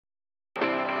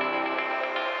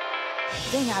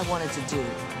The thing I wanted to do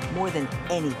more than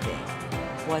anything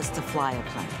was to fly a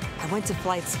plane. I went to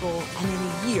flight school, and in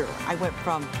a year, I went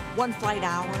from 1 flight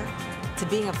hour to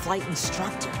being a flight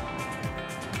instructor.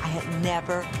 I had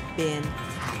never been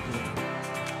happier.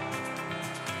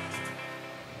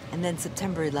 And then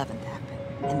September 11th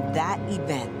happened, and that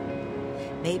event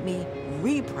made me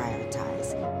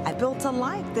reprioritize. I built a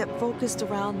life that focused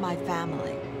around my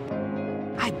family.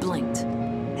 I blinked,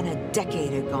 and a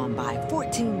decade had gone by,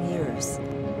 14 years.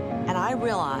 And I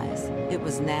realized it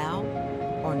was now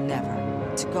or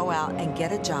never to go out and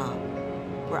get a job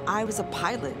where I was a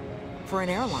pilot for an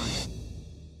airline.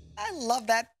 I love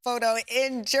that photo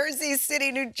in Jersey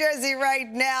City, New Jersey right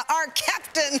now. Our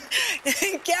captain,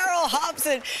 Carole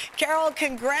Hopson. Carole,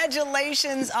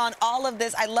 congratulations on all of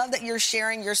this. I love that you're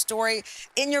sharing your story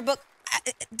in your book.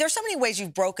 There's so many ways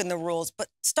you've broken the rules, but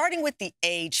starting with the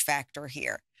age factor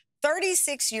here.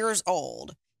 36 years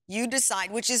old, you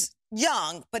decide, which is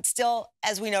young, but still,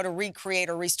 as we know, to recreate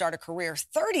or restart a career.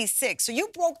 36, so you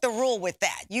broke the rule with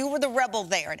that. You were the rebel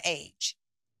there at age.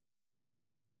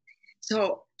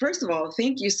 So first of all,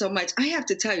 thank you so much. I have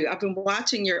to tell you, I've been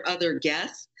watching your other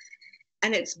guests,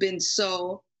 and it's been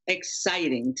so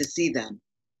exciting to see them.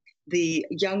 The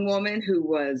young woman who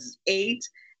was 8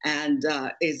 and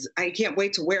I can't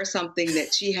wait to wear something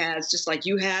that she has, just like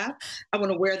you have. I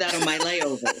want to wear that on my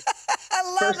layover.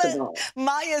 I love it.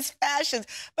 Maya's fashions.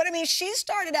 But I mean, she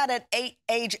started out at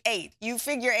age 8. You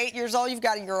figure 8 years old, you've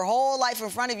got your whole life in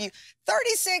front of you.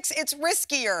 36, it's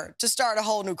riskier to start a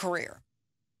whole new career.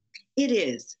 It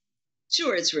is.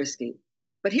 Sure, it's risky.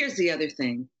 But here's the other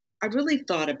thing. I really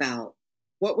thought about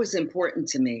what was important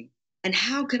to me and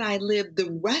how could I live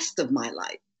the rest of my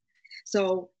life.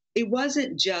 So it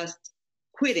wasn't just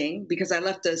quitting because I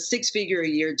left a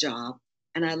 6-figure-a-year job.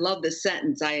 And I love the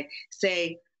sentence. I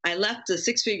say, I left a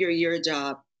 6-figure-a-year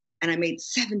job and I made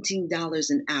 $17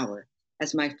 an hour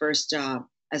as my first job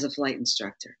as a flight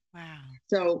instructor. Wow.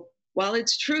 So while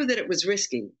it's true that it was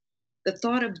risky, the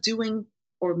thought of doing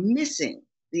or missing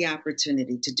the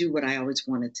opportunity to do what I always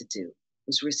wanted to do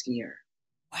was riskier.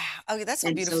 Wow. Okay, that's so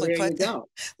And beautifully so there put. you go.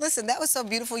 Listen, that was so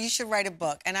beautiful. You should write a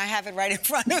book, and I have it right in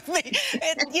front of me.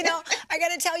 And, you know, I got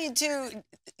to tell you, too,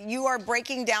 you are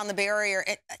breaking down the barrier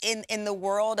in the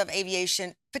world of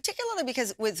aviation, particularly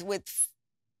because with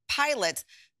pilots,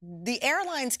 the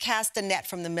airlines cast a net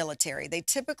from the military. They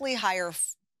typically hire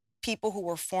people who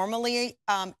were formerly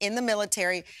in the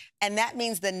military, and that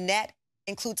means the net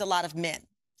includes a lot of men.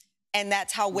 And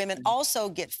that's how women also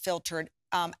get filtered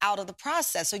out of the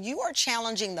process. So you are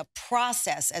challenging the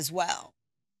process as well.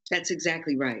 That's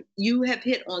exactly right. You have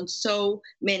hit on so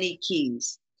many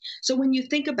keys. So when you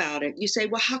think about it, you say,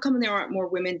 well, how come there aren't more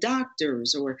women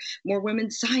doctors or more women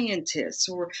scientists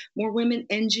or more women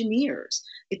engineers?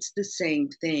 It's the same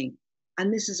thing.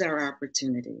 And this is our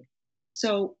opportunity.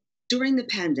 So during the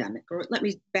pandemic, or let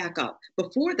me back up,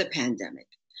 before the pandemic,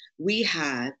 we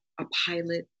had a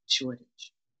pilot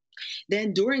shortage.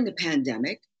 Then during the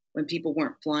pandemic, when people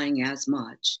weren't flying as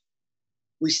much,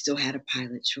 we still had a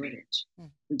pilot shortage.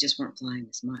 We just weren't flying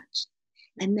as much.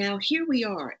 And now here we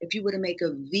are. If you were to make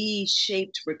a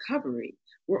V-shaped recovery,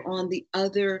 we're on the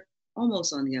other,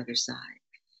 almost on the other side.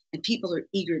 And people are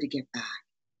eager to get back.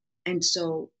 And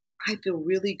so I feel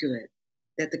really good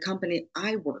that the company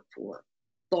I work for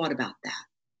thought about that.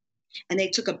 And they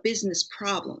took a business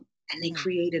problem and they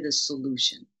created a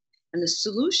solution. And the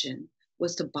solution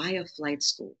was to buy a flight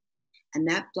school. And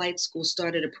that flight school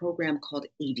started a program called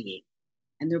Aviate.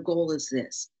 And their goal is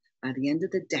this: by the end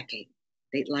of the decade,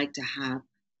 they'd like to have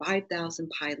 5,000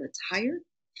 pilots hired,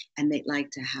 and they'd like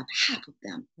to have half of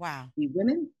them be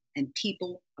women and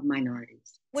people of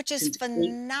minorities. Which is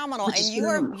phenomenal.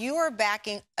 And you are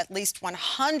backing at least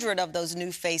 100 of those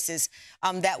new faces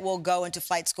that will go into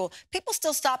flight school. People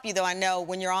still stop you, though, I know,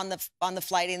 when you're on the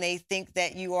flight and they think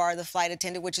that you are the flight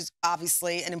attendant, which is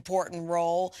obviously an important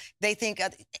role. They think,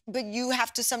 but you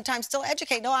have to sometimes still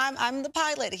educate. No, I'm the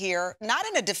pilot here, not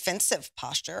in a defensive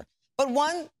posture, but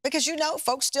one, because, you know,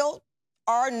 folks still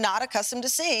are not accustomed to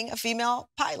seeing a female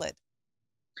pilot.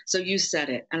 So you said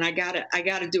it, and I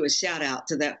gotta do a shout out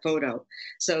to that photo.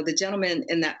 So the gentleman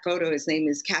in that photo, his name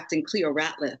is Captain Cleo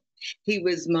Ratliff. He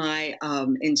was my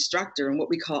instructor in what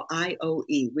we call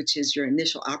IOE, which is your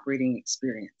initial operating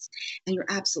experience. And you're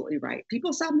absolutely right.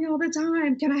 People stop me all the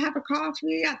time. Can I have a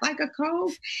coffee? I'd like a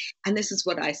Coke. And this is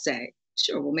what I say.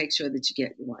 Sure, we'll make sure that you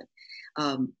get one.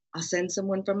 I'll send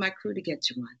someone from my crew to get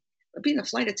you one. But being a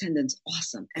flight attendant's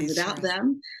awesome. And without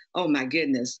them, oh my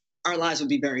goodness, our lives would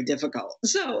be very difficult.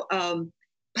 So,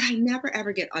 but I never,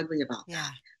 ever get ugly about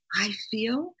that. I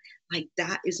feel like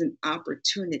that is an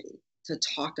opportunity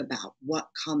to talk about what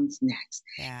comes next.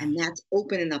 Yeah. And that's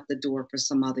opening up the door for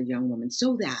some other young women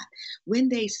so that when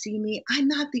they see me, I'm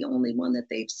not the only one that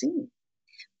they've seen.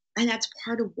 And that's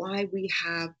part of why we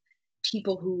have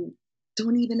people who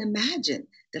don't even imagine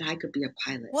that I could be a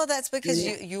pilot. Well, that's because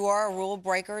Yeah. you are a rule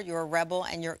breaker, you're a rebel,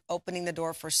 and you're opening the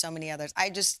door for so many others. I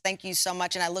just thank you so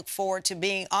much, and I look forward to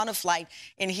being on a flight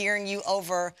and hearing you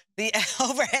over the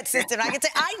overhead system. I can say,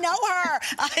 I know her.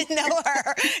 I know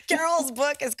her. Carole's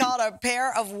book is called A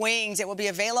Pair of Wings. It will be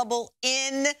available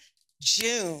in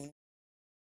June.